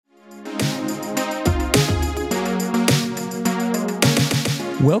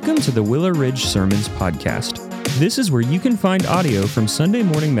Welcome to the Willow Ridge Sermons podcast. This is where you can find audio from Sunday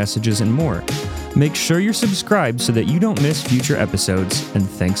morning messages and more. Make sure you're subscribed so that you don't miss future episodes, and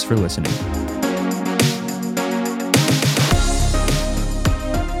thanks for listening.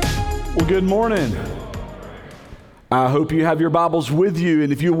 Well, good morning. I hope you have your Bibles with you,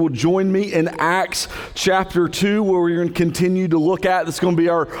 and if you will join me in Acts chapter 2, where we're going to continue to look at, this is going to be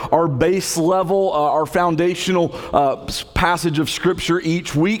our base level, our foundational passage of Scripture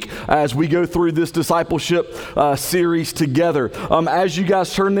each week as we go through this discipleship series together. As you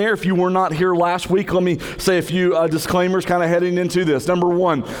guys turn there, if you were not here last week, let me say a few disclaimers kind of heading into this. Number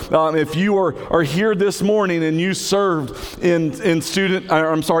one, if you are here this morning and you served in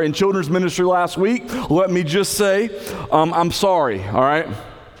children's ministry last week, let me just say, I'm sorry, all right?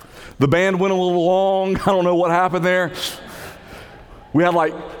 The band went a little long. I don't know what happened there. We had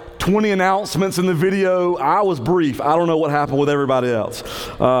like 20 announcements in the video. I was brief. I don't know what happened with everybody else.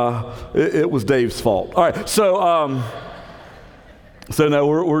 It was Dave's fault. All right, So no,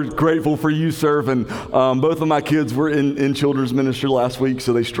 we're grateful for you serving. Both of my kids were in children's ministry last week,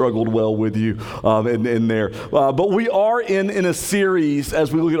 so they struggled well with you in there. But we are in a series,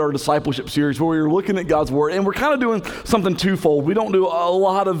 as we look at our discipleship series, where we're looking at God's Word, and we're kind of doing something twofold. We don't do a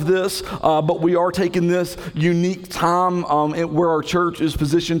lot of this, but we are taking this unique time where our church is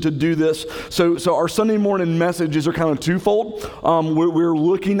positioned to do this. So our Sunday morning messages are kind of twofold. We're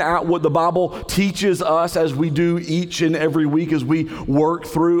looking at what the Bible teaches us as we do each and every week as we work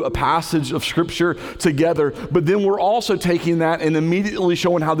through a passage of Scripture together, but then we're also taking that and immediately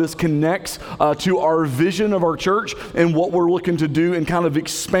showing how this connects to our vision of our church and what we're looking to do, and kind of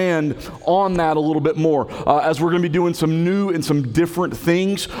expand on that a little bit more as we're going to be doing some new and some different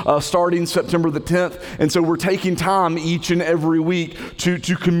things starting September the 10th. And so we're taking time each and every week to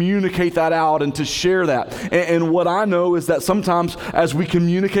communicate that out and to share that. And what I know is that sometimes as we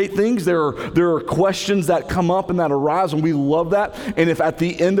communicate things, there are questions that come up and that arise, and we love that. And if at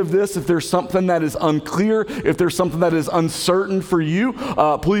the end of this, if there's something that is unclear, if there's something that is uncertain for you,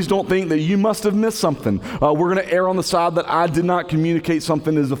 please don't think that you must have missed something. We're going to err on the side that I did not communicate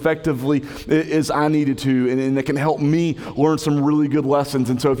something as effectively as I needed to, and it can help me learn some really good lessons.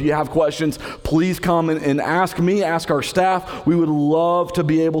 And so if you have questions, please come and ask me, ask our staff. We would love to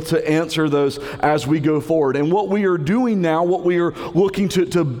be able to answer those as we go forward. And what we are doing now, what we are looking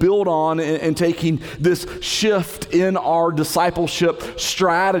to build on and taking this shift in our discipleship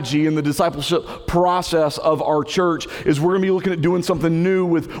strategy and the discipleship process of our church, is we're going to be looking at doing something new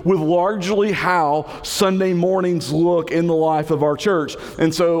with largely how Sunday mornings look in the life of our church.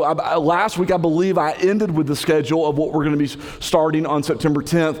 And so last week, I believe I ended with the schedule of what we're going to be starting on September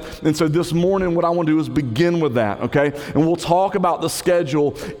 10th. And so this morning, what I want to do is begin with that, okay? And we'll talk about the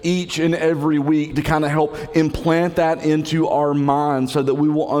schedule each and every week to kind of help implant that into our minds so that we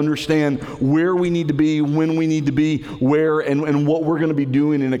will understand where we need to be, when we need to be, where, and what we're going to be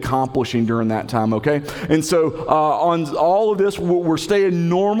doing and accomplishing during that time, okay? And so on all of this, we're staying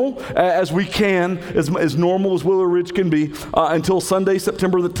normal as we can, as normal as Willow Ridge can be, until Sunday,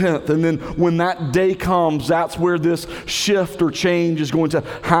 September the 10th. And then when that day comes, that's where this shift or change is going to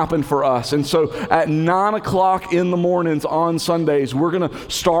happen for us. And so at 9 o'clock in the mornings on Sundays, we're going to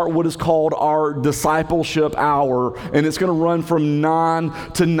start what is called our discipleship hour, and it's going to run from 9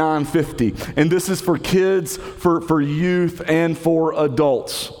 to 9:50. And this is for kids, for youth, and for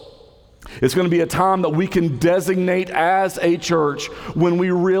adults. It's going to be a time that we can designate as a church when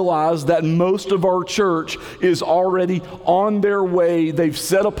we realize that most of our church is already on their way. They've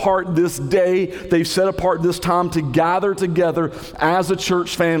set apart this day. They've set apart this time to gather together as a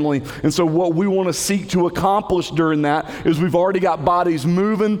church family. And so what we want to seek to accomplish during that is we've already got bodies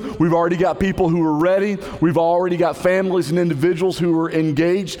moving. We've already got people who are ready. We've already got families and individuals who are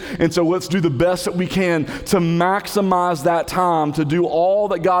engaged. And so let's do the best that we can to maximize that time to do all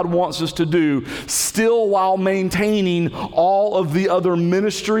that God wants us to do, still while maintaining all of the other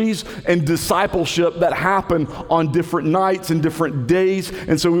ministries and discipleship that happen on different nights and different days.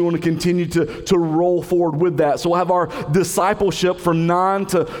 And so we want to continue to roll forward with that. So we'll have our discipleship from 9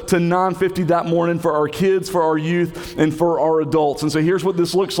 to 9:50 that morning for our kids, for our youth, and for our adults. And so here's what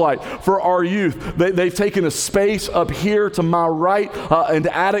this looks like. For our youth, they've taken a space up here to my right, an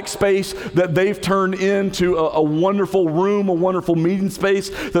attic space that they've turned into a wonderful room, a wonderful meeting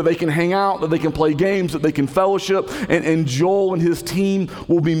space that they can hang hang out, that they can play games, that they can fellowship. And Joel and his team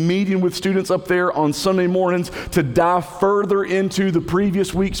will be meeting with students up there on Sunday mornings to dive further into the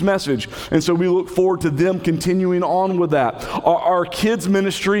previous week's message. And so we look forward to them continuing on with that. Our kids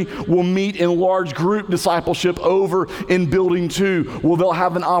ministry will meet in large group discipleship over in Building 2, where they'll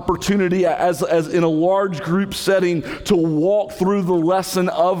have an opportunity as in a large group setting to walk through the lesson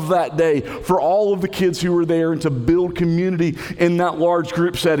of that day for all of the kids who are there and to build community in that large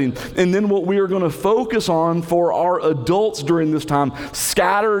group setting. And then what we are going to focus on for our adults during this time,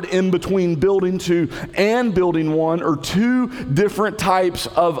 scattered in between Building 2 and Building 1, are two different types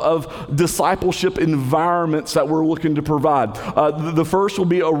of discipleship environments that we're looking to provide. The first will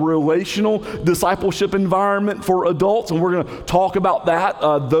be a relational discipleship environment for adults, and we're going to talk about that,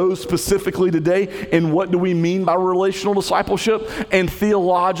 those specifically today, and what do we mean by relational discipleship, and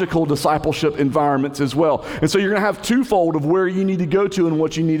theological discipleship environments as well. And so you're going to have twofold of where you need to go to and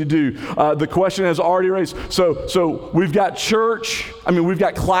what you need to do. The question has already raised. So we've got we've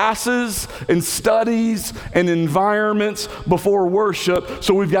got classes and studies and environments before worship.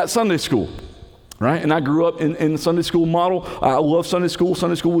 So we've got Sunday school. Right? And I grew up in the Sunday school model. I love Sunday school.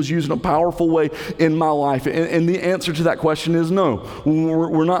 Sunday school was used in a powerful way in my life. And the answer to that question is no.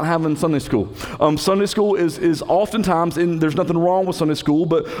 We're not having Sunday school. Sunday school is oftentimes, and there's nothing wrong with Sunday school,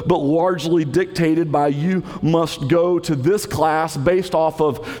 but largely dictated by you must go to this class based off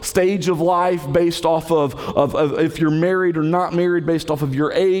of stage of life, based off of if you're married or not married, based off of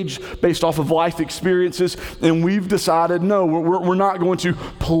your age, based off of life experiences. And we've decided, no, we're not going to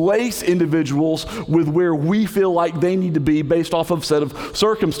place individuals with where we feel like they need to be based off of a set of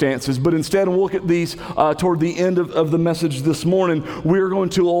circumstances. But instead, we'll look at these toward the end of the message this morning. We're going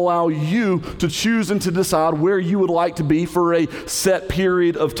to allow you to choose and to decide where you would like to be for a set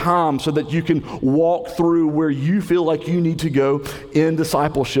period of time so that you can walk through where you feel like you need to go in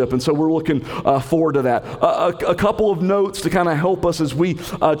discipleship. And so we're looking forward to that. A couple of notes to kind of help us as we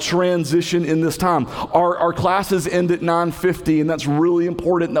transition in this time. Our classes end at 9:50, and that's really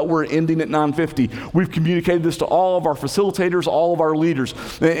important that we're ending at 9:50. We've communicated this to all of our facilitators, all of our leaders,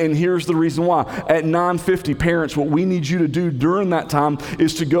 and here's the reason why. At 9:50, parents, what we need you to do during that time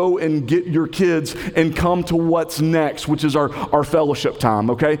is to go and get your kids and come to what's next, which is our fellowship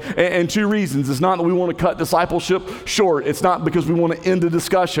time, okay? And two reasons. It's not that we want to cut discipleship short. It's not because we want to end a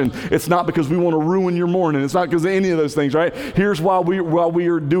discussion. It's not because we want to ruin your morning. It's not because of any of those things, right? Here's why we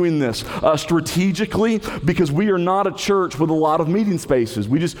are doing this. Strategically, because we are not a church with a lot of meeting spaces.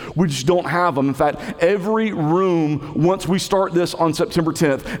 We just don't have them. In fact, every room, once we start this on September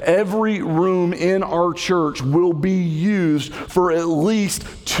 10th, every room in our church will be used for at least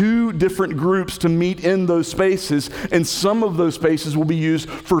 2 different groups to meet in those spaces, and some of those spaces will be used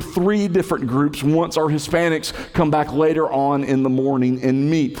for 3 different groups once our Hispanics come back later on in the morning and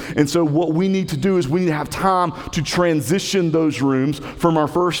meet. And so what we need to do is we need to have time to transition those rooms from our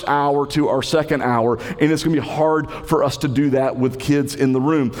first hour to our second hour, and it's going to be hard for us to do that with kids in the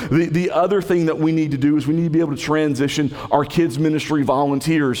room. The other thing that we need to do is we need to be able to transition our kids ministry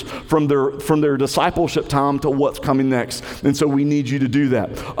volunteers from their discipleship time to what's coming next. And so we need you to do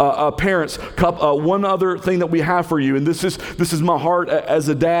that. Parents, one other thing that we have for you, and this is my heart as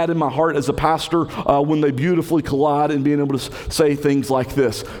a dad and my heart as a pastor when they beautifully collide and being able to say things like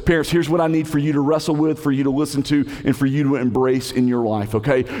this. Parents, here's what I need for you to wrestle with, for you to listen to, and for you to embrace in your life,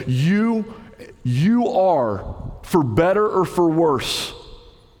 okay? You are, for better or for worse,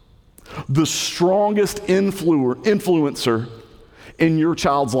 the strongest influencer in your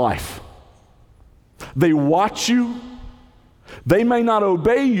child's life. They watch you. They may not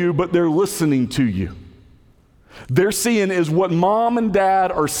obey you, but they're listening to you. They're seeing, is what mom and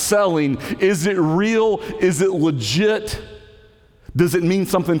dad are selling, is it real? Is it legit? Does it mean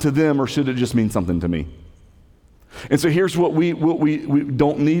something to them, or should it just mean something to me? And so here's what we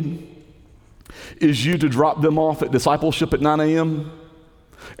don't need, is you to drop them off at discipleship at 9 a.m.,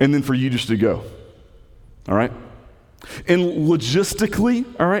 and then for you just to go, all right? And logistically,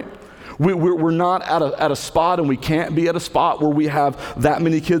 all right, we're not at a spot, and we can't be at a spot where we have that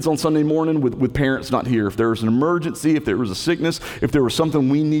many kids on Sunday morning with parents not here. If there was an emergency, if there was a sickness, if there was something,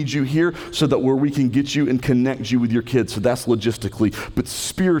 we need you here so that where we can get you and connect you with your kids. So that's logistically. But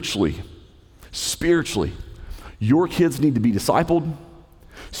spiritually, your kids need to be discipled.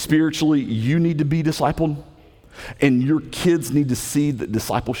 Spiritually, you need to be discipled. And your kids need to see that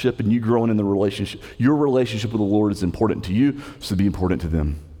discipleship and you growing in the relationship, your relationship with the Lord is important to you, so be important to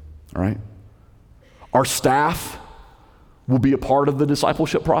them. All right? Our staff will be a part of the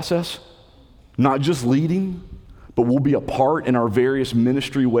discipleship process, not just leading, but we'll be a part in our various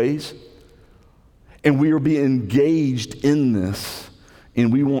ministry ways. And we are being engaged in this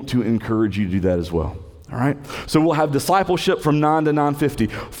And we want to encourage you to do that as well. All right? So we'll have discipleship from 9 to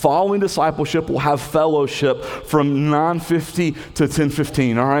 9:50. Following discipleship, we'll have fellowship from 9:50 to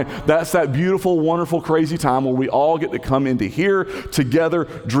 10:15. All right? That's that beautiful, wonderful, crazy time where we all get to come into here together,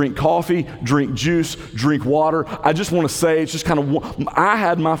 drink coffee, drink juice, drink water. I just want to say, it's just kind of, I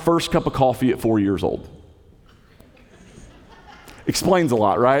had my first cup of coffee at 4 years old. Explains a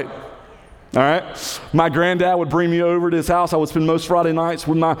lot, right? All right. My granddad would bring me over to his house. I would spend most Friday nights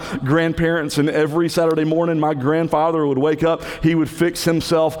with my grandparents, and every Saturday morning, my grandfather would wake up. He would fix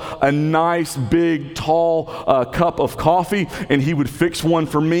himself a nice, big, tall cup of coffee, and he would fix one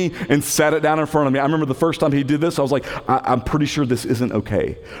for me and set it down in front of me. I remember the first time he did this, I was like, I'm pretty sure this isn't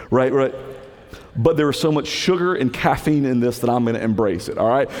okay. Right. But there is so much sugar and caffeine in this that I'm going to embrace it, all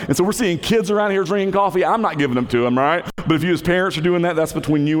right? And so we're seeing kids around here drinking coffee. I'm not giving them to them, all right? But if you as parents are doing that, that's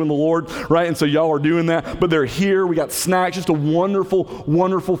between you and the Lord, right? And so y'all are doing that. But they're here. We got snacks, just a wonderful,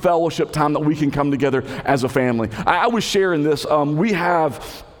 wonderful fellowship time that we can come together as a family. I was sharing this. We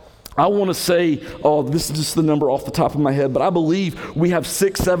have... I want to say, this is just the number off the top of my head, but I believe we have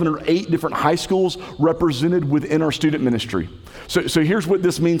 6, 7, or 8 different high schools represented within our student ministry. So here's what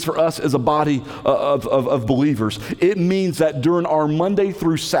this means for us as a body of believers. It means that during our Monday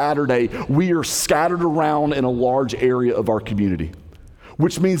through Saturday, we are scattered around in a large area of our community,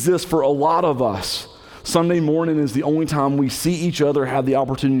 which means this for a lot of us. Sunday morning is the only time we see each other, have the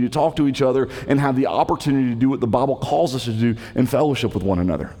opportunity to talk to each other, and have the opportunity to do what the Bible calls us to do in fellowship with one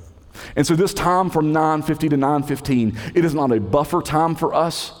another. And so this time from 9:50 to 9:15, it is not a buffer time for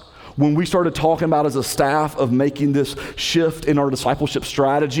us. When we started talking about as a staff of making this shift in our discipleship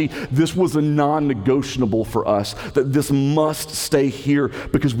strategy, this was a non-negotiable for us, that this must stay here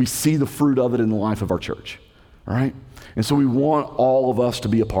because we see the fruit of it in the life of our church. All right? And so we want all of us to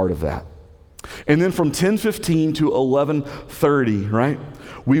be a part of that. And then from 10:15 to 11:30, right,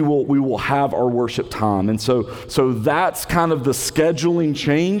 we will have our worship time. And so that's kind of the scheduling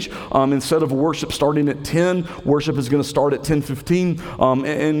change. Instead of worship starting at 10, worship is going to start at 10:15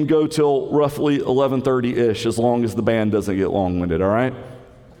 and go till roughly 11:30-ish, as long as the band doesn't get long-winded, all right?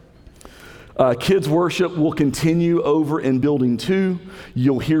 Kids worship will continue over in Building 2.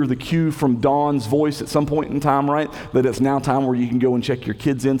 You'll hear the cue from Dawn's voice at some point in time, right? That it's now time where you can go and check your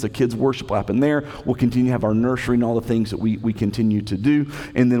kids in. So kids worship will happen there. We'll continue to have our nursery and all the things that we continue to do.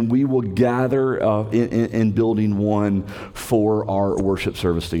 And then we will gather in Building 1 for our worship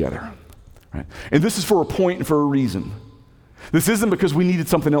service together. Right? And this is for a point and for a reason. This isn't because we needed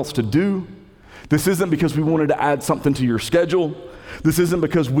something else to do. This isn't because we wanted to add something to your schedule. This isn't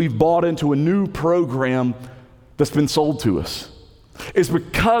because we've bought into a new program that's been sold to us. It's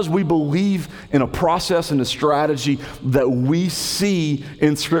because we believe in a process and a strategy that we see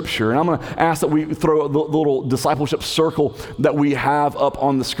in Scripture. And I'm going to ask that we throw the little discipleship circle that we have up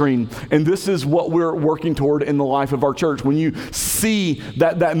on the screen. And this is what we're working toward in the life of our church. When you see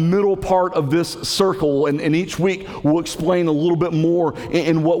that middle part of this circle, and each week we'll explain a little bit more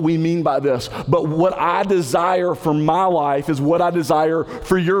in what we mean by this. But what I desire for my life is what I desire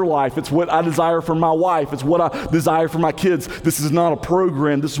for your life. It's what I desire for my wife. It's what I desire for my kids. This is not a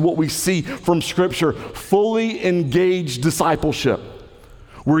program. This is what we see from Scripture. Fully engaged discipleship,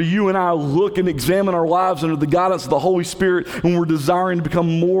 where you and I look and examine our lives under the guidance of the Holy Spirit, and we're desiring to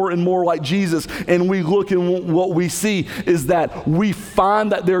become more and more like Jesus. And we look, and what we see is that we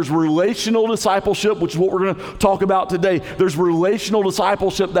find that there's relational discipleship, which is what we're going to talk about today. There's relational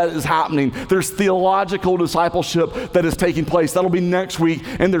discipleship that is happening. There's theological discipleship that is taking place. That'll be next week.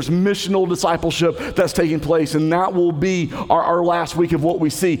 And there's missional discipleship that's taking place. And that will be our last week of what we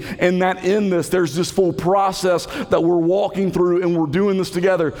see. And that in this, there's this full process that we're walking through, and we're doing this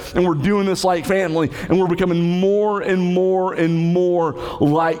together. And we're doing this like family, and we're becoming more and more and more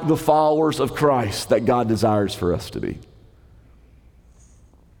like the followers of Christ that God desires for us to be.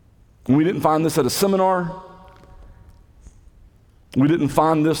 And we didn't find this at a seminar. We didn't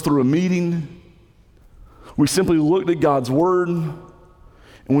find this through a meeting. We simply looked at God's Word, and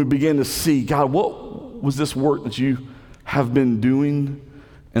we began to see, God, what was this work that you have been doing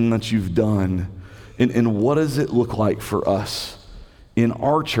and that you've done? And what does it look like for us in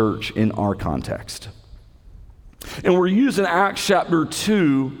our church, in our context? And we're using Acts chapter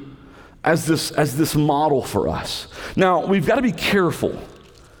 2 as this model for us. Now, we've got to be careful.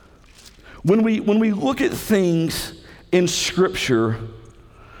 When we look at things in Scripture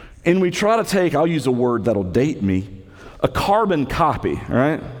and we try to take, I'll use a word that'll date me, a carbon copy, all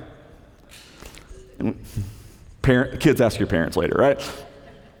right? Kids, ask your parents later, right?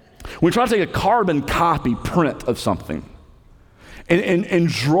 We try to take a carbon copy print of something, and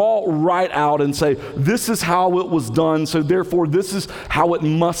draw right out and say, this is how it was done, so therefore this is how it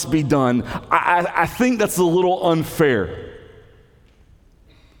must be done. I think that's a little unfair.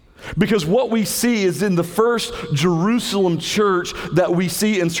 Because what we see is in the first Jerusalem church that we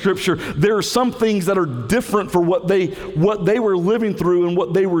see in Scripture, there are some things that are different for what they were living through and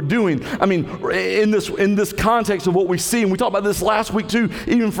what they were doing. I mean, in this context of what we see, and we talked about this last week too,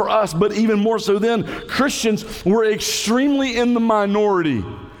 even for us, but even more so then, Christians were extremely in the minority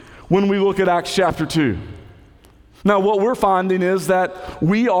when we look at Acts chapter 2. Now, what we're finding is that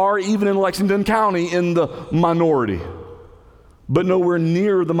we are, even in Lexington County, in the minority, but nowhere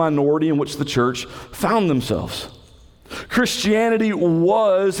near the minority in which the church found themselves. Christianity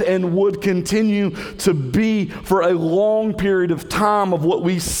was and would continue to be for a long period of time of what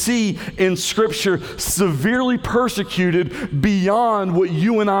we see in Scripture, severely persecuted beyond what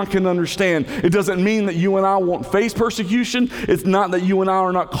you and I can understand. It doesn't mean that you and I won't face persecution. It's not that you and I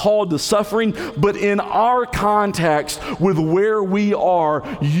are not called to suffering, but in our context with where we are,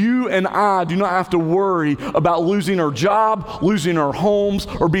 you and I do not have to worry about losing our job, losing our homes,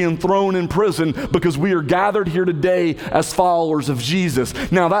 or being thrown in prison because we are gathered here today as followers of Jesus.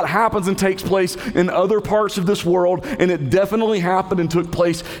 Now that happens and takes place in other parts of this world, and it definitely happened and took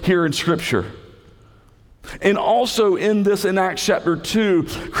place here in Scripture. And also in Acts chapter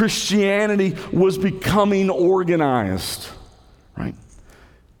 2, Christianity was becoming organized, right?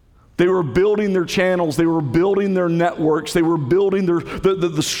 They were building their channels, they were building their networks, they were building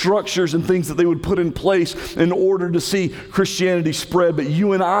the structures and things that they would put in place in order to see Christianity spread. But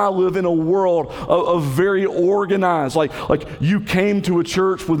you and I live in a world of very organized, like you came to a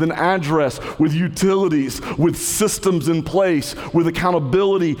church with an address, with utilities, with systems in place, with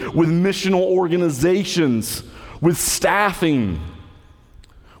accountability, with missional organizations, with staffing.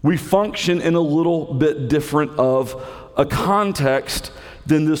 We function in a little bit different of a context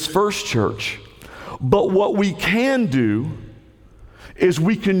than this first church. But what we can do is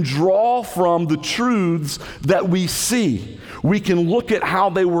we can draw from the truths that we see. We can look at how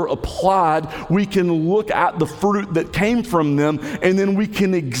they were applied. We can look at the fruit that came from them, and then we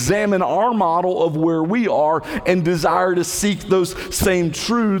can examine our model of where we are and desire to seek those same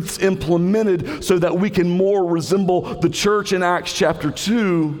truths implemented so that we can more resemble the church in Acts chapter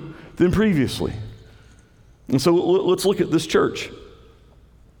 2 than previously. And so let's look at this church.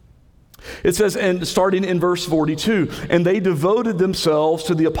 It says, and starting in verse 42, and they devoted themselves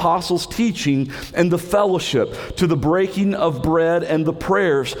to the apostles' teaching and the fellowship, to the breaking of bread and the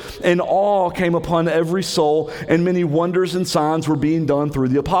prayers, and awe came upon every soul, and many wonders and signs were being done through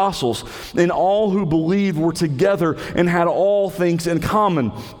the apostles. And all who believed were together and had all things in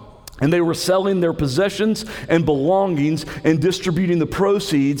common. And they were selling their possessions and belongings and distributing the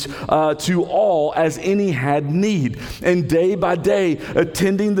proceeds to all as any had need. And day by day,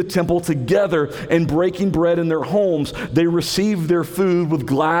 attending the temple together and breaking bread in their homes, they received their food with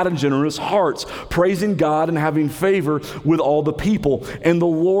glad and generous hearts, praising God and having favor with all the people. And the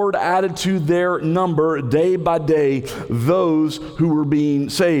Lord added to their number day by day those who were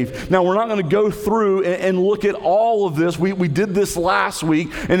being saved. Now, we're not going to go through and look at all of this. We did this last week,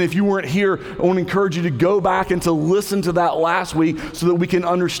 and if you weren't here, I want to encourage you to go back and to listen to that last week so that we can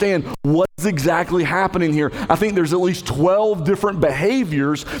understand what's exactly happening here. I think there's at least 12 different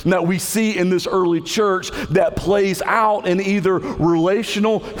behaviors that we see in this early church that plays out in either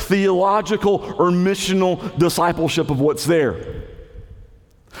relational, theological, or missional discipleship of what's there.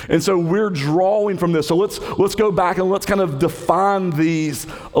 And so we're drawing from this. So let's go back and let's kind of define these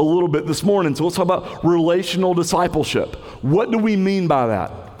a little bit this morning. So let's talk about relational discipleship. What do we mean by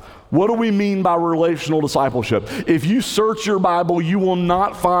that? What do we mean by relational discipleship? If you search your Bible, you will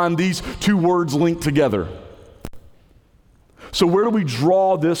not find these two words linked together. So where do we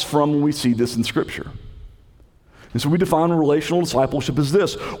draw this from when we see this in Scripture? And so we define relational discipleship as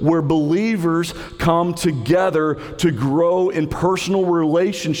this, where believers come together to grow in personal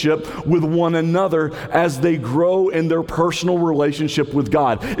relationship with one another as they grow in their personal relationship with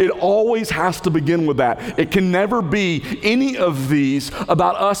God. It always has to begin with that. It can never be any of these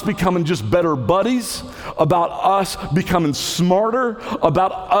about us becoming just better buddies, about us becoming smarter,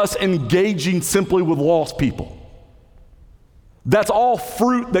 about us engaging simply with lost people. That's all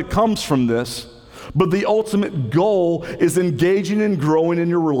fruit that comes from this. But the ultimate goal is engaging and growing in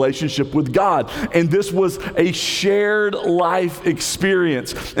your relationship with God. And this was a shared life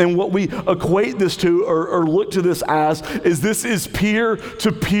experience. And what we equate this to or look to this as is this is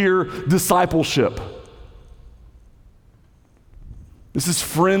peer-to-peer discipleship. This is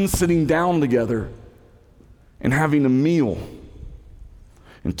friends sitting down together and having a meal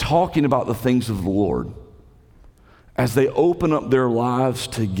and talking about the things of the Lord as they open up their lives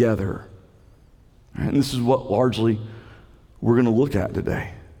together. And this is what largely we're going to look at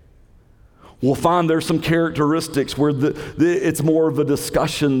today. We'll find there's some characteristics where it's more of a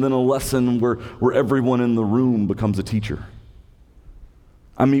discussion than a lesson, where everyone in the room becomes a teacher.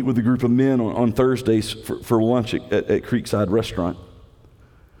 I meet with a group of men on Thursdays for lunch at Creekside Restaurant,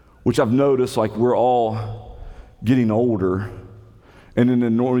 which I've noticed, like, we're all getting older. And in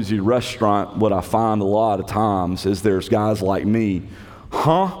a noisy restaurant, what I find a lot of times is there's guys like me.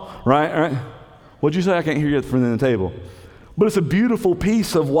 Right? What'd you say? I can't hear you from the table. But it's a beautiful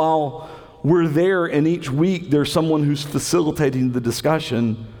piece of, while we're there and each week there's someone who's facilitating the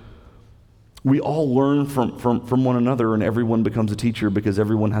discussion, we all learn from one another, and everyone becomes a teacher because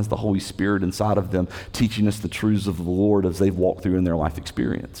everyone has the Holy Spirit inside of them teaching us the truths of the Lord as they've walked through in their life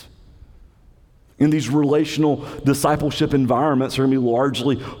experience. In these relational discipleship environments are going to be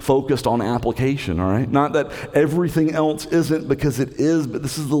largely focused on application, all right? Not that everything else isn't, because it is, but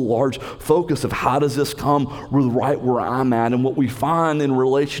this is the large focus of how does this come right where I'm at. And what we find in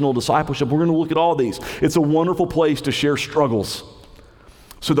relational discipleship, we're going to look at all these. It's a wonderful place to share struggles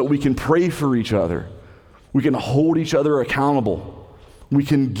so that we can pray for each other. We can hold each other accountable. We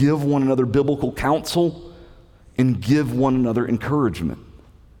can give one another biblical counsel and give one another encouragement.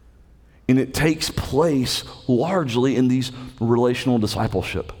 And it takes place largely in these relational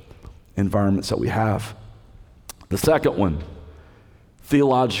discipleship environments that we have. The second one,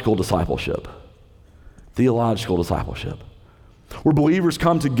 theological discipleship. Theological discipleship. Where believers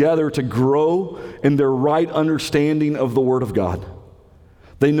come together to grow in their right understanding of the Word of God.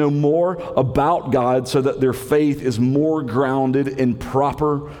 They know more about God so that their faith is more grounded in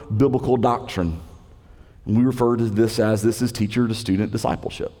proper biblical doctrine. And we refer to this is teacher to student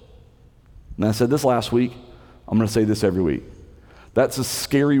discipleship. And I said this last week, I'm going to say this every week. That's a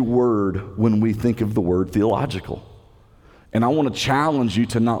scary word when we think of the word theological. And I want to challenge you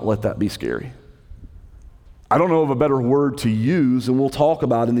to not let that be scary. I don't know of a better word to use, and we'll talk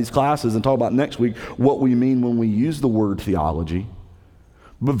about in these classes and talk about next week what we mean when we use the word theology.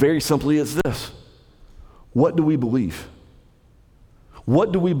 But very simply, it's this. What do we believe?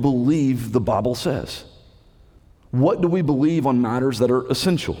 What do we believe the Bible says? What do we believe on matters that are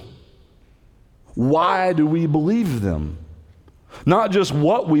essential? Why do we believe them? Not just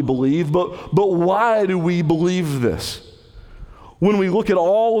what we believe, but why do we believe this? When we look at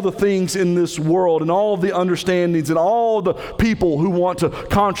all of the things in this world and all of the understandings and all of the people who want to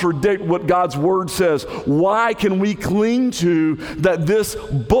contradict what God's Word says, why can we cling to that this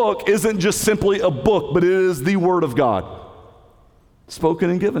book isn't just simply a book, but it is the Word of God, spoken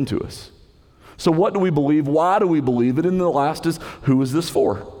and given to us? So what do we believe? Why do we believe it? And the last is, who is this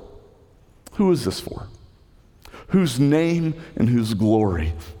for? Who is this for? Whose name and whose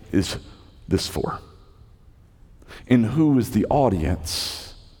glory is this for? And who is the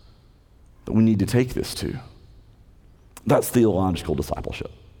audience that we need to take this to? That's theological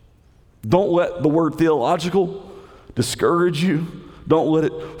discipleship. Don't let the word theological discourage you. Don't let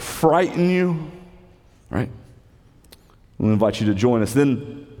it frighten you, right? We'll invite you to join us.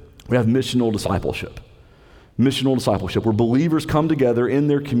 Then we have missional discipleship. Missional discipleship, where believers come together in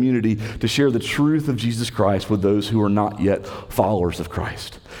their community to share the truth of Jesus Christ with those who are not yet followers of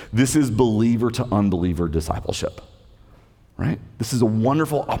Christ. This is believer to unbeliever discipleship, right? This is a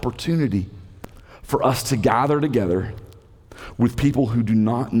wonderful opportunity for us to gather together with people who do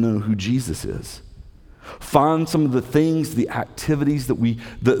not know who Jesus is. Find some of the things, the activities that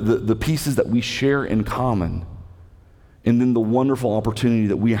the pieces that we share in common, and then the wonderful opportunity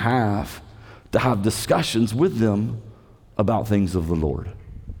that we have to have discussions with them about things of the Lord.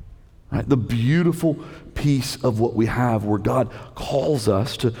 Right? The beautiful piece of what we have where God calls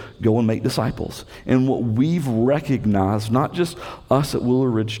us to go and make disciples. And what we've recognized, not just us at Willow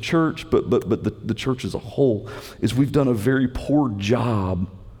Ridge Church, but the church as a whole, is we've done a very poor job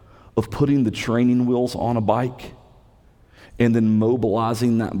of putting the training wheels on a bike and then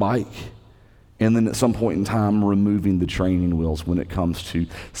mobilizing that bike, and then at some point in time removing the training wheels when it comes to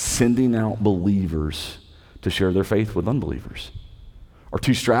sending out believers to share their faith with unbelievers. Our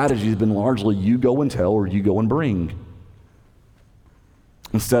two strategies have been largely you go and tell or you go and bring,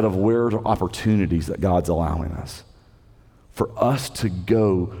 instead of where are opportunities that God's allowing us for us to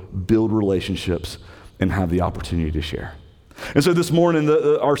go build relationships and have the opportunity to share. And so this morning,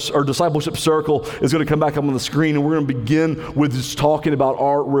 our discipleship circle is going to come back up on the screen, and we're going to begin with just talking about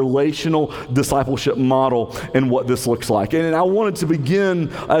our relational discipleship model and what this looks like. And I wanted to begin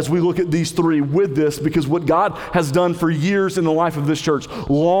as we look at these three with this, because what God has done for years in the life of this church,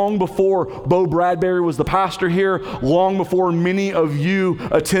 long before Bo Bradbury was the pastor here, long before many of you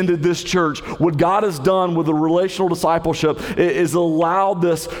attended this church, what God has done with the relational discipleship is allowed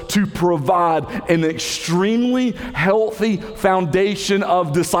this to provide an extremely healthy foundation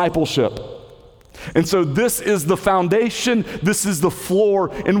of discipleship. And so this is the foundation, this is the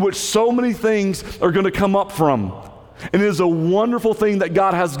floor in which so many things are going to come up from. And it is a wonderful thing that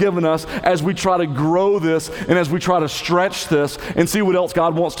God has given us as we try to grow this and as we try to stretch this and see what else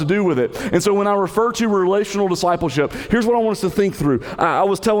God wants to do with it. And so when I refer to relational discipleship, here's what I want us to think through. I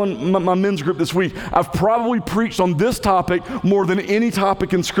was telling my men's group this week, I've probably preached on this topic more than any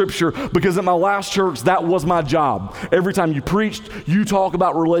topic in Scripture, because at my last church, that was my job. Every time you preached, you talk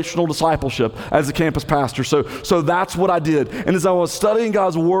about relational discipleship as a campus pastor. So that's what I did. And as I was studying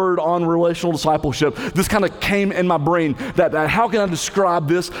God's Word on relational discipleship, this kind of came in my brain that how can I describe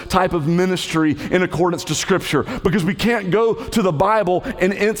this type of ministry in accordance to Scripture? Because we can't go to the Bible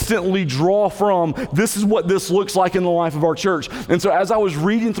and instantly draw from, this is what this looks like in the life of our church. And so as I was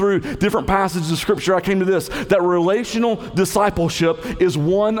reading through different passages of Scripture, I came to this, that relational discipleship is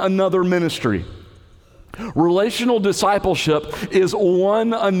one another ministry. Relational discipleship is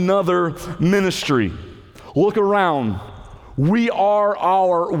one another ministry. Look around. We are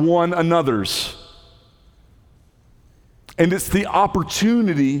our one another's. And it's the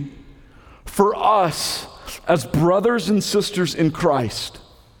opportunity for us as brothers and sisters in Christ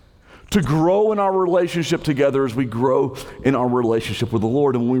to grow in our relationship together as we grow in our relationship with the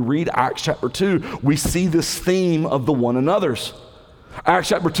Lord. And when we read Acts chapter 2, we see this theme of the one another's. Acts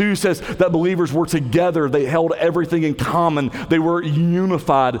chapter 2 says that believers were together. They held everything in common. They were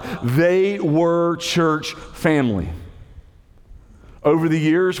unified. They were church family. Over the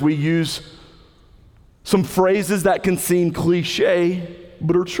years, we use some phrases that can seem cliche,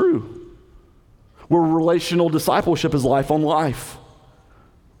 but are true. Where relational discipleship is life on life.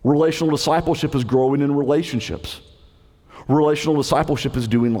 Relational discipleship is growing in relationships. Relational discipleship is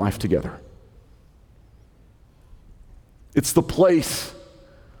doing life together. It's the place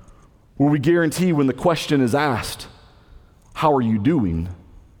where we guarantee when the question is asked, how are you doing?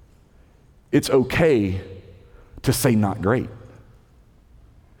 It's okay to say not great.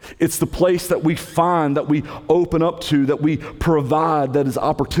 It's the place that we find, that we open up to, that we provide, that is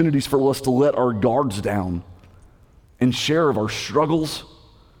opportunities for us to let our guards down and share of our struggles,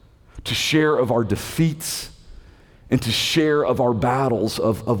 to share of our defeats, and to share of our battles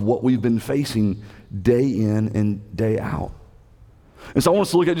of what we've been facing day in and day out. And so I want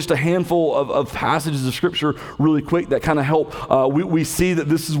us to look at just a handful of passages of Scripture really quick that kind of help. We see that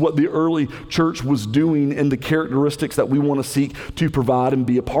this is what the early church was doing and the characteristics that we want to seek to provide and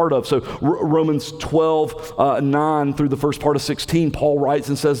be a part of. So Romans 12, 9 through the first part of 16, Paul writes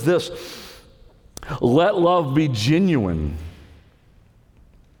and says this, let love be genuine.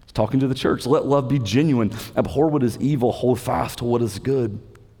 He's talking to the church. Let love be genuine. Abhor what is evil. Hold fast to what is good.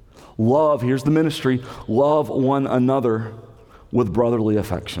 Love, here's the ministry, love one another with brotherly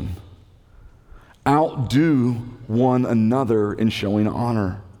affection. Outdo one another in showing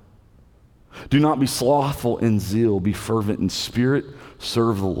honor. Do not be slothful in zeal. Be fervent in spirit.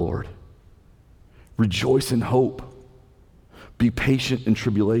 Serve the Lord. Rejoice in hope. Be patient in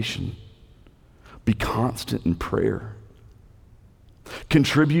tribulation. Be constant in prayer.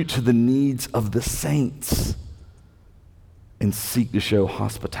 Contribute to the needs of the saints and seek to show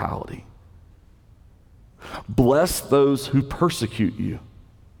hospitality. Bless those who persecute you.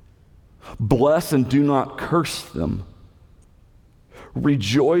 Bless and do not curse them.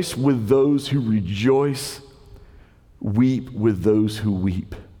 Rejoice with those who rejoice. Weep with those who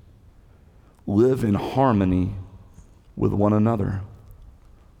weep. Live in harmony with one another.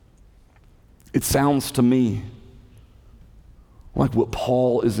 It sounds to me like what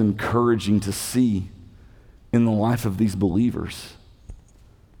Paul is encouraging to see in the life of these believers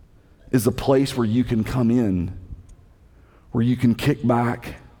is a place where you can come in, where you can kick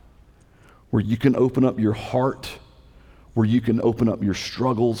back, where you can open up your heart, where you can open up your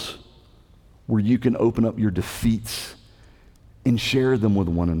struggles, where you can open up your defeats and share them with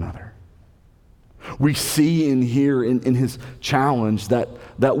one another. We see in here in his challenge that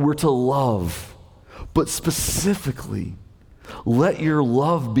we're to love, but specifically, let your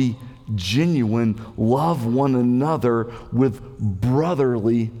love be genuine. Love one another with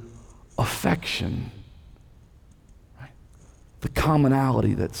brotherly affection. Right? The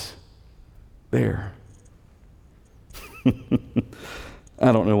commonality that's there.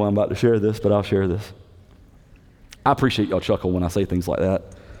 I don't know why I'm about to share this, but I'll share this. I appreciate y'all chuckle when I say things like that.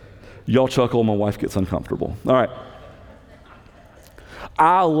 Y'all chuckle, my wife gets uncomfortable. All right.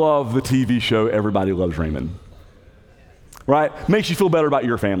 I love the TV show Everybody Loves Raymond. Right? Makes you feel better about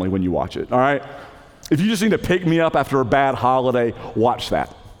your family when you watch it, all right? If you just need to pick me up after a bad holiday, watch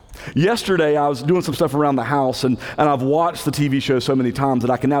that. Yesterday, I was doing some stuff around the house, and I've watched the TV show so many times that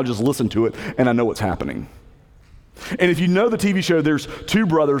I can now just listen to it, and I know what's happening. And if you know the TV show, there's two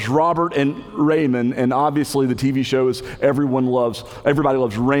brothers, Robert and Raymond, and obviously the TV show is Everybody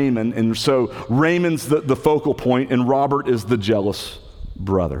Loves Raymond, and so Raymond's the focal point, and Robert is the jealous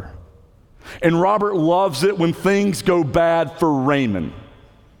brother. And Robert loves it when things go bad for Raymond.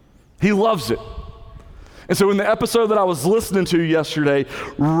 He loves it. And so in the episode that I was listening to yesterday,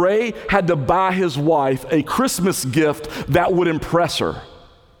 Ray had to buy his wife a Christmas gift that would impress her.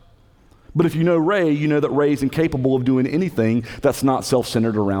 But if you know Ray, you know that Ray's incapable of doing anything that's not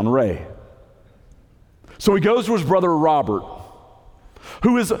self-centered around Ray. So he goes to his brother Robert,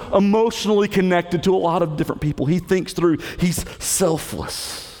 who is emotionally connected to a lot of different people. He thinks through, he's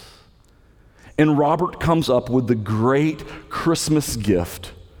selfless. And Robert comes up with the great Christmas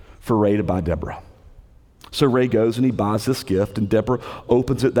gift for Ray to buy Deborah. So Ray goes and he buys this gift, and Deborah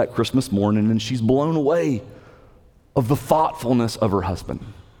opens it that Christmas morning, and she's blown away of the thoughtfulness of her husband.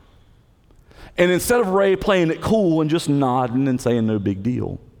 And instead of Ray playing it cool and just nodding and saying no big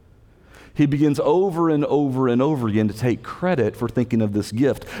deal, he begins over and over and over again to take credit for thinking of this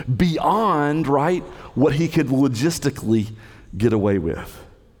gift beyond, right, what he could logistically get away with.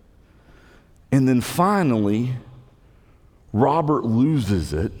 And then finally, Robert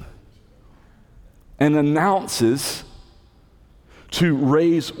loses it and announces to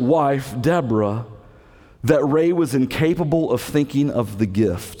Ray's wife, Deborah, that Ray was incapable of thinking of the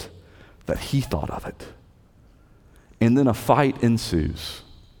gift, that he thought of it. And then a fight ensues.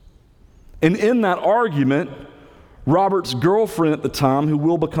 And in that argument, Robert's girlfriend at the time, who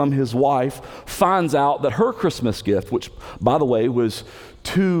will become his wife, finds out that her Christmas gift, which, by the way, was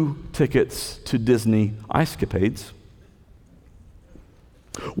 2 tickets to Disney Ice-Capades,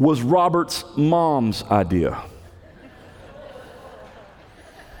 was Robert's mom's idea.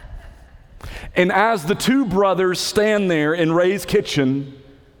 And as the two brothers stand there in Ray's kitchen,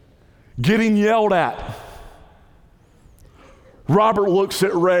 getting yelled at, Robert looks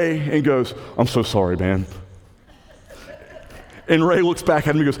at Ray and goes, "I'm so sorry, man." And Ray looks back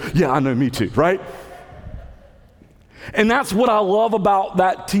at him and goes, "Yeah, I know, me too," right? And that's what I love about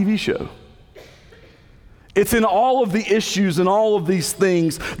that TV show. It's in all of the issues and all of these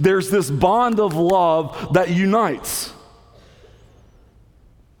things, there's this bond of love that unites.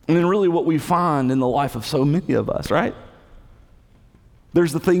 And then really what we find in the life of so many of us, right?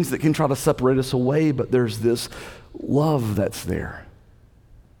 There's the things that can try to separate us away, but there's this love that's there.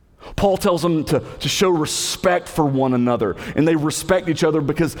 Paul tells them to show respect for one another, and they respect each other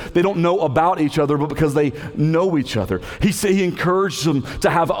because they don't know about each other, but because they know each other. He encouraged them to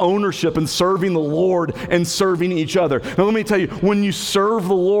have ownership in serving the Lord and serving each other. Now let me tell you, when you serve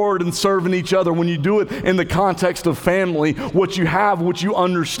the Lord and serving each other, when you do it in the context of family, what you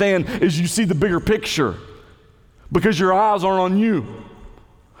understand is you see the bigger picture because your eyes aren't on you.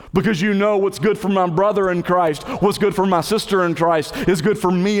 Because you know what's good for my brother in Christ, what's good for my sister in Christ is good for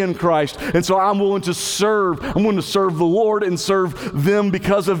me in Christ. And so I'm willing to serve. I'm willing to serve the Lord and serve them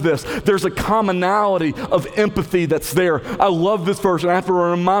because of this. There's a commonality of empathy that's there. I love this verse, and I have to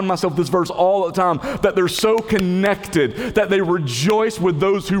remind myself this verse all the time, that they're so connected, that they rejoice with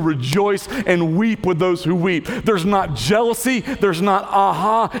those who rejoice and weep with those who weep. There's not jealousy. There's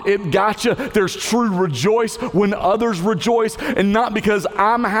not, it gotcha. There's true rejoice when others rejoice, and not because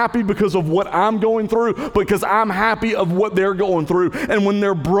I'm happy because of what I'm going through, because I'm happy of what they're going through. And when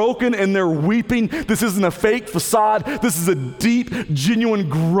they're broken and they're weeping, this isn't a fake facade. This is a deep, genuine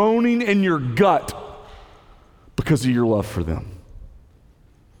groaning in your gut because of your love for them.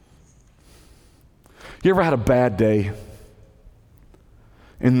 You ever had a bad day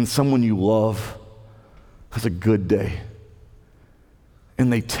and then someone you love has a good day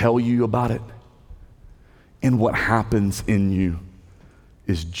and they tell you about it, and what happens in you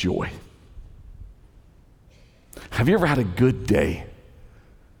is joy? Have you ever had a good day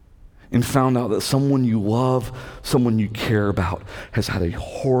and found out that someone you love, someone you care about, has had a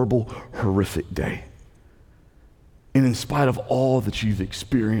horrible, horrific day? And in spite of all that you've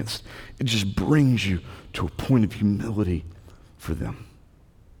experienced, it just brings you to a point of humility for them.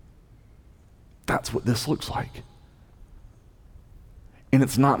 That's what this looks like. And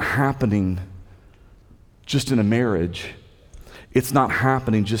it's not happening just in a marriage. It's not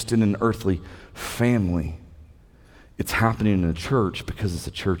happening just in an earthly family. It's happening in a church because it's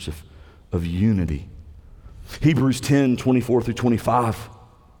a church of unity. Hebrews 10, 24 through 25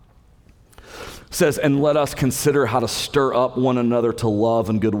 says, and let us consider how to stir up one another to love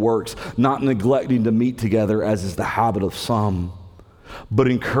and good works, not neglecting to meet together as is the habit of some, but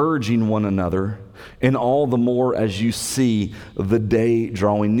encouraging one another, and all the more as you see the day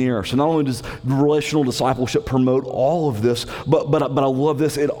drawing near. So not only does relational discipleship promote all of this, but I love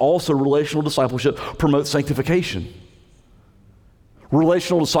this, it also, relational discipleship promotes sanctification.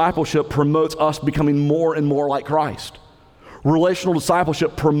 Relational discipleship promotes us becoming more and more like Christ. Relational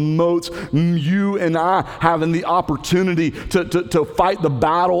discipleship promotes you and I having the opportunity to fight the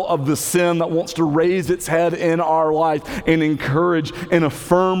battle of the sin that wants to raise its head in our life and encourage and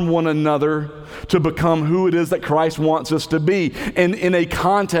affirm one another to become who it is that Christ wants us to be. And in a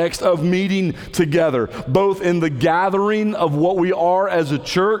context of meeting together, both in the gathering of what we are as a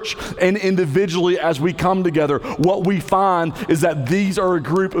church and individually as we come together, what we find is that these are a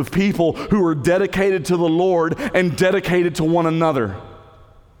group of people who are dedicated to the Lord and dedicated to one another.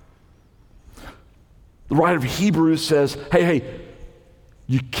 The writer of Hebrews says, hey,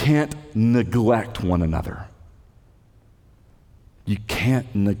 you can't neglect one another. You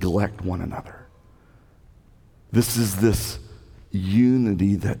can't neglect one another. This is this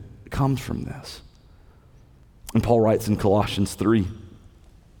unity that comes from this. And Paul writes in Colossians 3,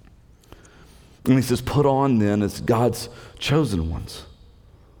 and he says, put on then as God's chosen ones,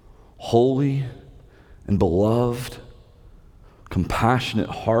 holy and beloved, compassionate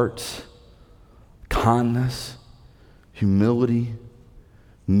hearts, kindness, humility,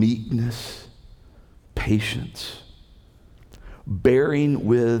 meekness, patience, bearing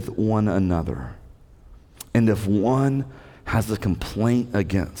with one another. And if one has a complaint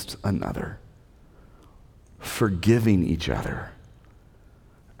against another, forgiving each other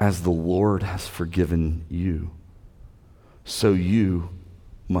as the Lord has forgiven you, so you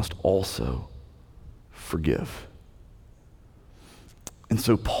must also forgive. And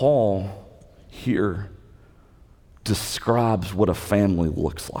so Paul here describes what a family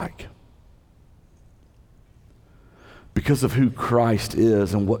looks like. Because of who Christ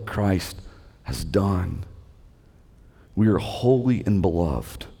is and what Christ has done, we are holy and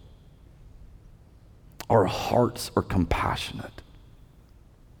beloved. Our hearts are compassionate.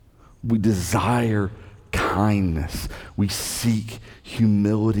 We desire kindness. We seek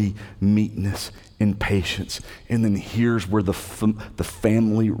humility, meekness, and patience. And then here's where the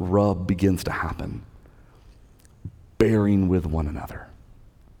family rub begins to happen. Bearing with one another.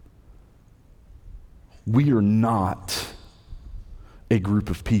 We are not a group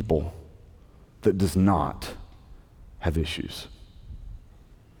of people that does not have issues.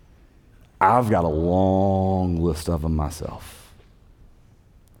 I've got a long list of them myself.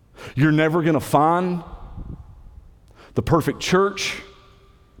 You're never going to find the perfect church,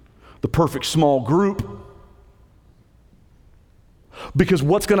 the perfect small group, because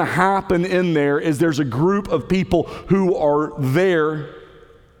what's going to happen in there is there's a group of people who are there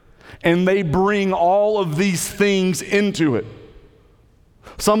and they bring all of these things into it.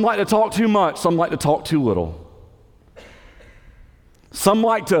 Some like to talk too much, some like to talk too little. Some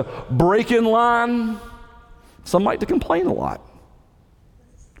like to break in line, some like to complain a lot,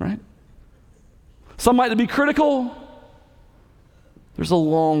 right? Some like to be critical. There's a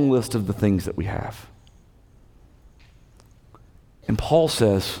long list of the things that we have. And Paul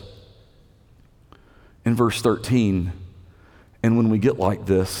says in verse 13, and when they get like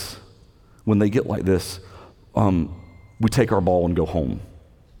this, we take our ball and go home.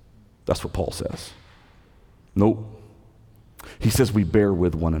 That's what Paul says. Nope. He says we bear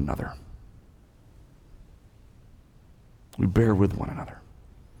with one another. We bear with one another.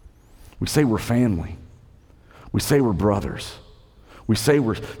 We say we're family. We say we're brothers. We say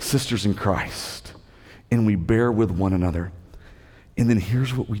we're sisters in Christ. And we bear with one another. And then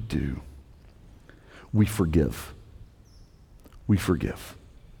here's what we do. We forgive. We forgive.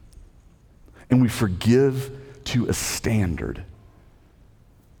 And we forgive to a standard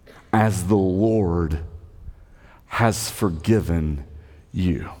as the Lord has forgiven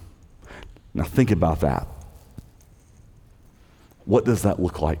you. Now think about that. What does that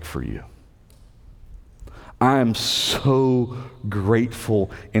look like for you? I am so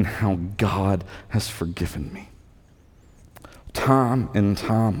grateful in how God has forgiven me. Time and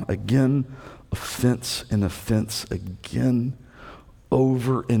time again, offense and offense again,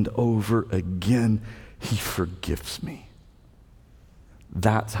 over and over again, He forgives me.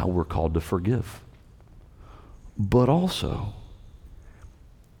 That's how we're called to forgive. But also,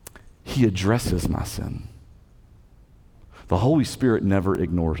 He addresses my sin. The Holy Spirit never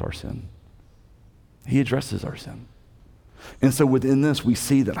ignores our sin. He addresses our sin. And so within this, we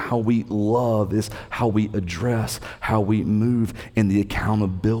see that how we love is how we address, how we move, and the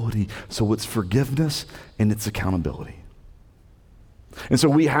accountability. So it's forgiveness and it's accountability. And so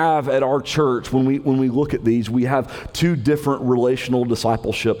we have at our church, when we look at these, we have two different relational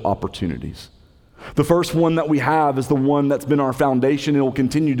discipleship opportunities. The first one that we have is the one that's been our foundation and will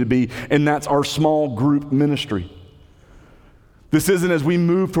continue to be, and that's our small group ministry. This isn't, as we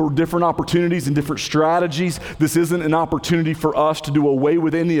move toward different opportunities and different strategies, this isn't an opportunity for us to do away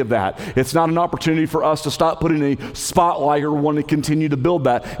with any of that. It's not an opportunity for us to stop putting a spotlight or want to continue to build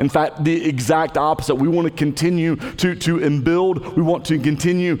that. In fact, the exact opposite. We want to continue to build. We want to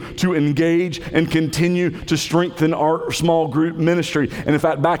continue to engage and continue to strengthen our small group ministry. And in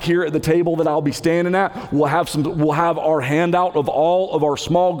fact, back here at the table that I'll be standing at, we'll have our handout of all of our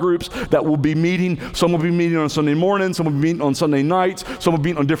small groups that will be meeting. Some will be meeting on Sunday morning, some will be meeting on Sunday nights, some are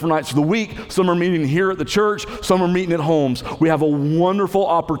meeting on different nights of the week, some are meeting here at the church, some are meeting at homes. We have a wonderful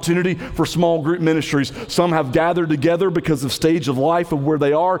opportunity for small group ministries. Some have gathered together because of stage of life of where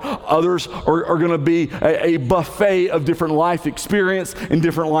they are. Others are going to be a buffet of different life experience and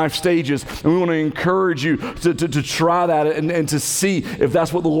different life stages. And we want to encourage you to try that and to see if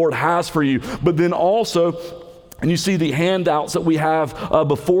that's what the Lord has for you. But then also, and you see the handouts that we have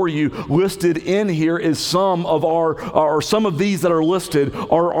before you listed in here is some of these that are listed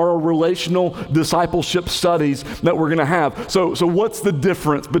are our relational discipleship studies that we're going to have. So what's the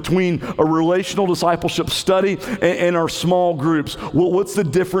difference between a relational discipleship study and our small groups? Well, what's the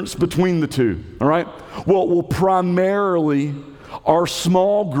difference between the two? All right. Well, primarily our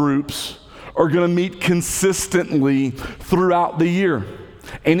small groups are going to meet consistently throughout the year,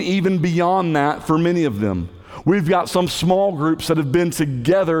 and even beyond that for many of them. We've got some small groups that have been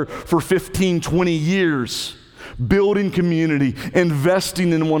together for 15, 20 years, building community,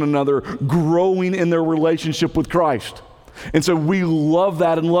 investing in one another, growing in their relationship with Christ. And so we love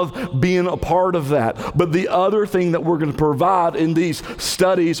that and love being a part of that. But the other thing that we're going to provide in these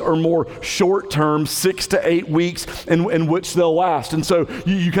studies are more short-term, 6 to 8 weeks in which they'll last. And so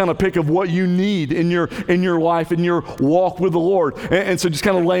you kind of pick of what you need in your life, in your walk with the Lord. And so just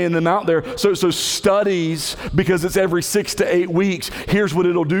kind of laying them out there. So studies, because it's every 6 to 8 weeks, here's what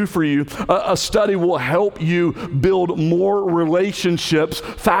it'll do for you. A study will help you build more relationships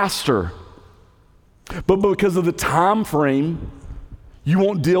faster. But because of the time frame, you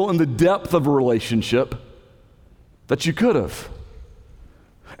won't deal in the depth of a relationship that you could have.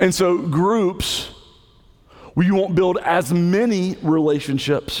 And so groups, where you won't build as many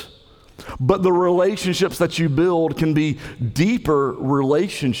relationships, but the relationships that you build can be deeper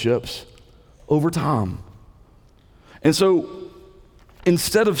relationships over time. And so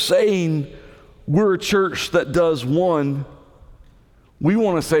instead of saying we're a church that does one, we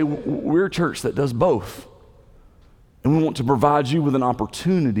want to say we're a church that does both. And we want to provide you with an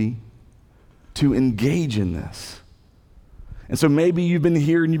opportunity to engage in this. And so maybe you've been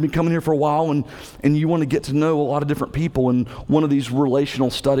here and you've been coming here for a while and you want to get to know a lot of different people, and one of these relational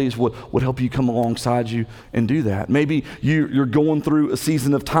studies would help you come alongside you and do that. Maybe you're going through a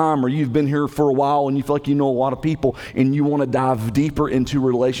season of time, or you've been here for a while and you feel like you know a lot of people and you want to dive deeper into a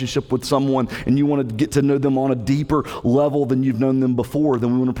relationship with someone and you want to get to know them on a deeper level than you've known them before.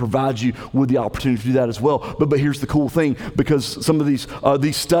 Then we want to provide you with the opportunity to do that as well. But here's the cool thing, because some of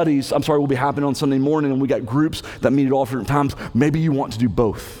these studies, will be happening on Sunday morning, and we got groups that meet at all different times. Maybe you want to do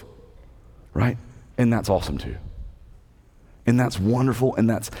both, right? And that's awesome too. And that's wonderful, and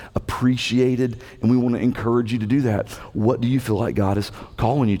that's appreciated, and we want to encourage you to do that. What do you feel like God is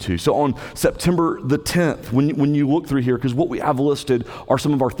calling you to? So on September the 10th, when you look through here, because what we have listed are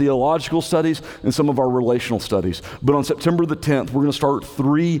some of our theological studies and some of our relational studies. But on September the 10th, we're going to start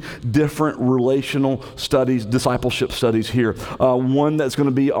 3 different relational studies, discipleship studies here. One that's going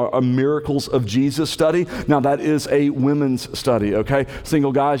to be a Miracles of Jesus study. Now that is a women's study, okay?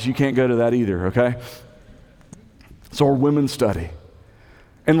 Single guys, you can't go to that either, okay? So our women's study.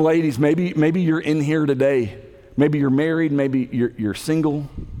 And ladies, maybe you're in here today. Maybe you're married, maybe you're single,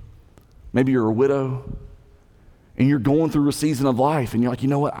 maybe you're a widow, and you're going through a season of life, and you're like, you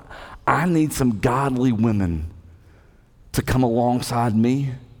know what? I need some godly women to come alongside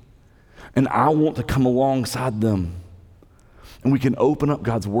me, and I want to come alongside them. And we can open up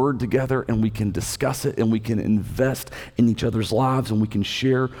God's word together, and we can discuss it, and we can invest in each other's lives, and we can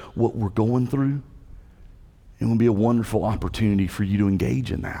share what we're going through. It will be a wonderful opportunity for you to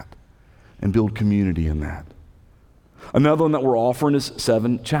engage in that and build community in that. Another one that we're offering is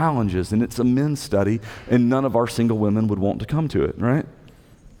 7 challenges, and it's a men's study, and none of our single women would want to come to it, right?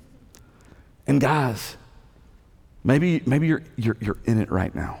 And guys, maybe you're in it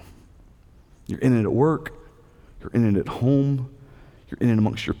right now. You're in it at work. You're in it at home. You're in it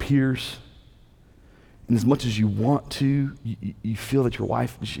amongst your peers. And as much as you want to, you feel that your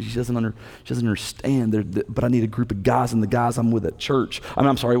wife, she doesn't understand. But I need a group of guys, and the guys I'm with at church,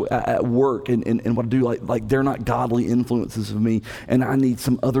 at work, and what I do, like they're not godly influences of me, and I need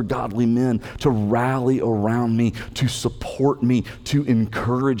some other godly men to rally around me, to support me, to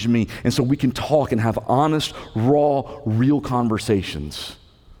encourage me. And so we can talk and have honest, raw, real conversations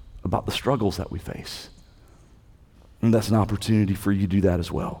about the struggles that we face. And that's an opportunity for you to do that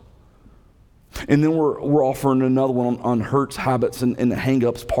as well. And then we're offering another one on hurts, habits, and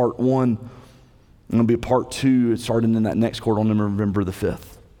hang-ups, part 1. And it'll be a part 2 starting in that next quarter on November the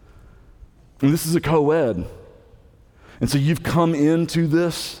 5th. And this is a co-ed. And so you've come into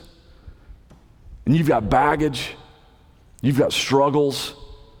this, and you've got baggage, you've got struggles,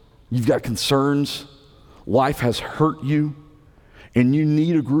 you've got concerns. Life has hurt you, and you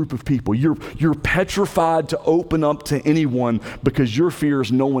need a group of people. You're petrified to open up to anyone because your fear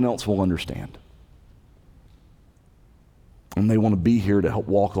is no one else will understand. And they want to be here to help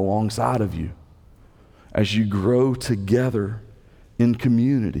walk alongside of you as you grow together in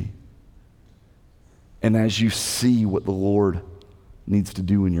community and as you see what the Lord needs to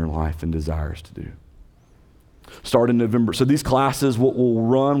do in your life and desires to do. Start in November. So these classes will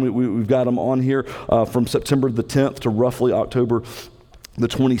run, we've got them on here from September the 10th to roughly October the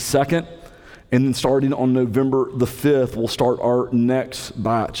 22nd. And then starting on November the 5th, we'll start our next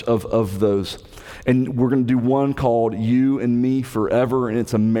batch of those. And we're going to do one called You and Me Forever, and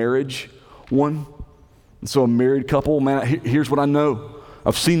it's a marriage one. And so a married couple, man, here's what I know.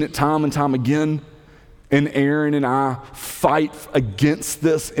 I've seen it time and time again, and Aaron and I fight against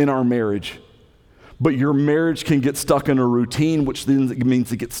this in our marriage. But your marriage can get stuck in a routine, which then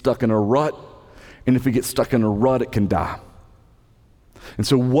means it gets stuck in a rut. And if it gets stuck in a rut, it can die. And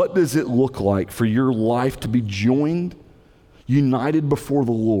so what does it look like for your life to be joined, united before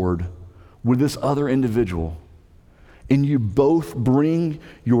the Lord with this other individual, and you both bring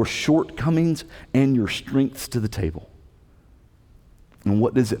your shortcomings and your strengths to the table? And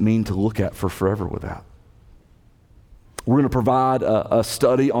what does it mean to look at for forever with that? We're going to provide a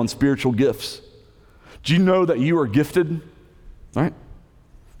study on spiritual gifts. Do you know that you are gifted, right?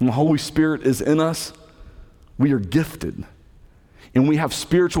 When the Holy Spirit is in us, we are gifted. And we have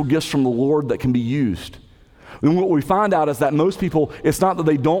spiritual gifts from the Lord that can be used. And what we find out is that most people, it's not that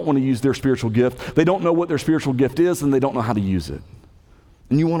they don't want to use their spiritual gift. They don't know what their spiritual gift is, and they don't know how to use it.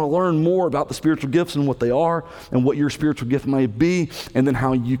 And you want to learn more about the spiritual gifts and what they are and what your spiritual gift may be, and then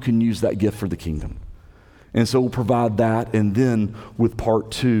how you can use that gift for the kingdom. And so we'll provide that, and then with part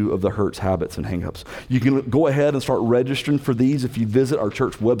 2 of the hurts, habits, and hang-ups. You can go ahead and start registering for these. If you visit our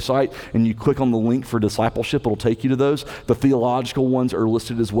church website and you click on the link for discipleship, it'll take you to those. The theological ones are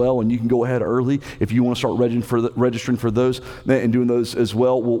listed as well, and you can go ahead early if you want to start registering for those and doing those as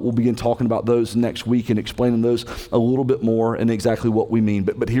well. We'll begin talking about those next week and explaining those a little bit more and exactly what we mean.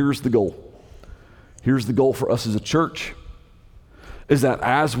 But here's the goal. Here's the goal for us as a church, is that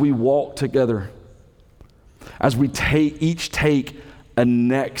as we walk together, as we each take a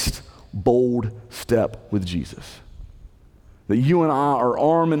next bold step with Jesus, that you and I are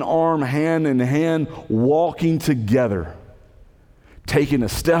arm in arm, hand in hand, walking together, taking a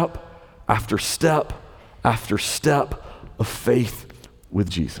step after step after step of faith with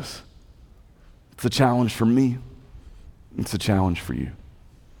Jesus. It's a challenge for me. It's a challenge for you.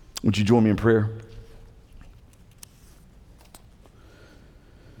 Would you join me in prayer?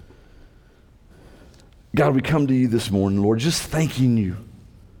 God, we come to you this morning, Lord, just thanking you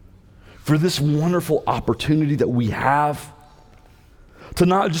for this wonderful opportunity that we have to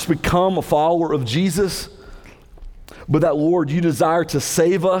not just become a follower of Jesus, but that, Lord, you desire to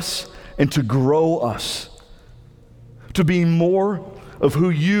save us and to grow us, to be more of who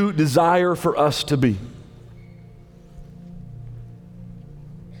you desire for us to be.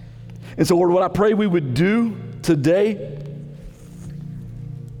 And so, Lord, what I pray we would do today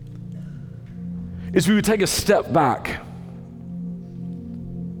is we would take a step back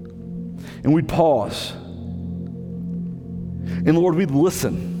and we'd pause. And Lord, we'd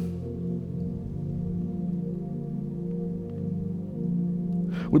listen.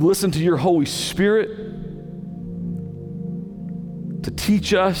 We'd listen to your Holy Spirit to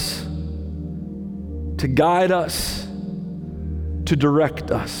teach us, to guide us, to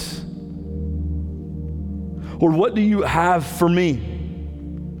direct us. Lord, what do you have for me?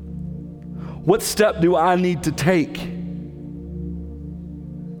 What step do I need to take?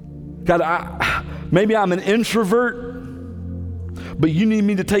 God, maybe I'm an introvert, but you need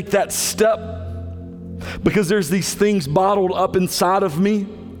me to take that step because there's these things bottled up inside of me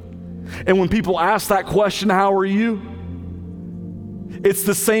And when people ask that question, how are you? It's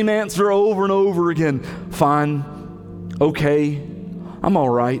the same answer over and over again. Fine, okay, I'm all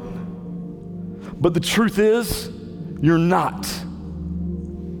right. But the truth is, you're not.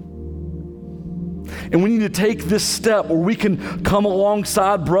 And we need to take this step where we can come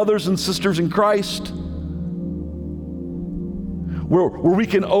alongside brothers and sisters in Christ, where we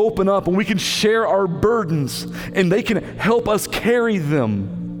can open up and we can share our burdens and they can help us carry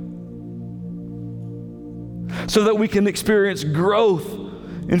them so that we can experience growth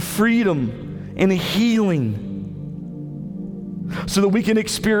and freedom and healing, so that we can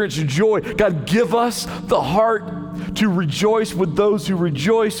experience joy. God, give us the heart to rejoice with those who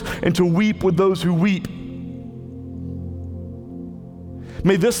rejoice and to weep with those who weep.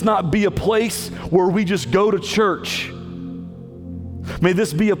 May this not be a place where we just go to church. May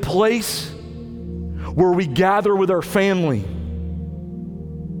this be a place where we gather with our family,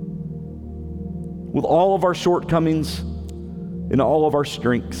 with all of our shortcomings and all of our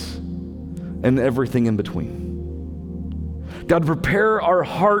strengths and everything in between. God, prepare our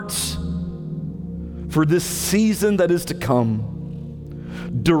hearts for this season that is to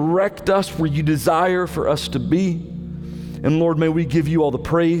come. Direct us where you desire for us to be. And Lord, may we give you all the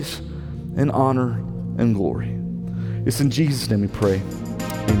praise and honor and glory. It's in Jesus' name we pray.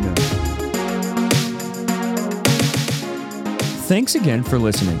 Amen. Thanks again for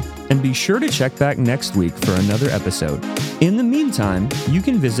listening, and be sure to check back next week for another episode. In the meantime, you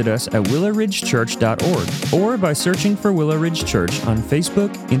can visit us at willowridgechurch.org or by searching for Willow Ridge Church on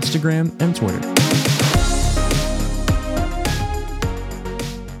Facebook, Instagram, and Twitter.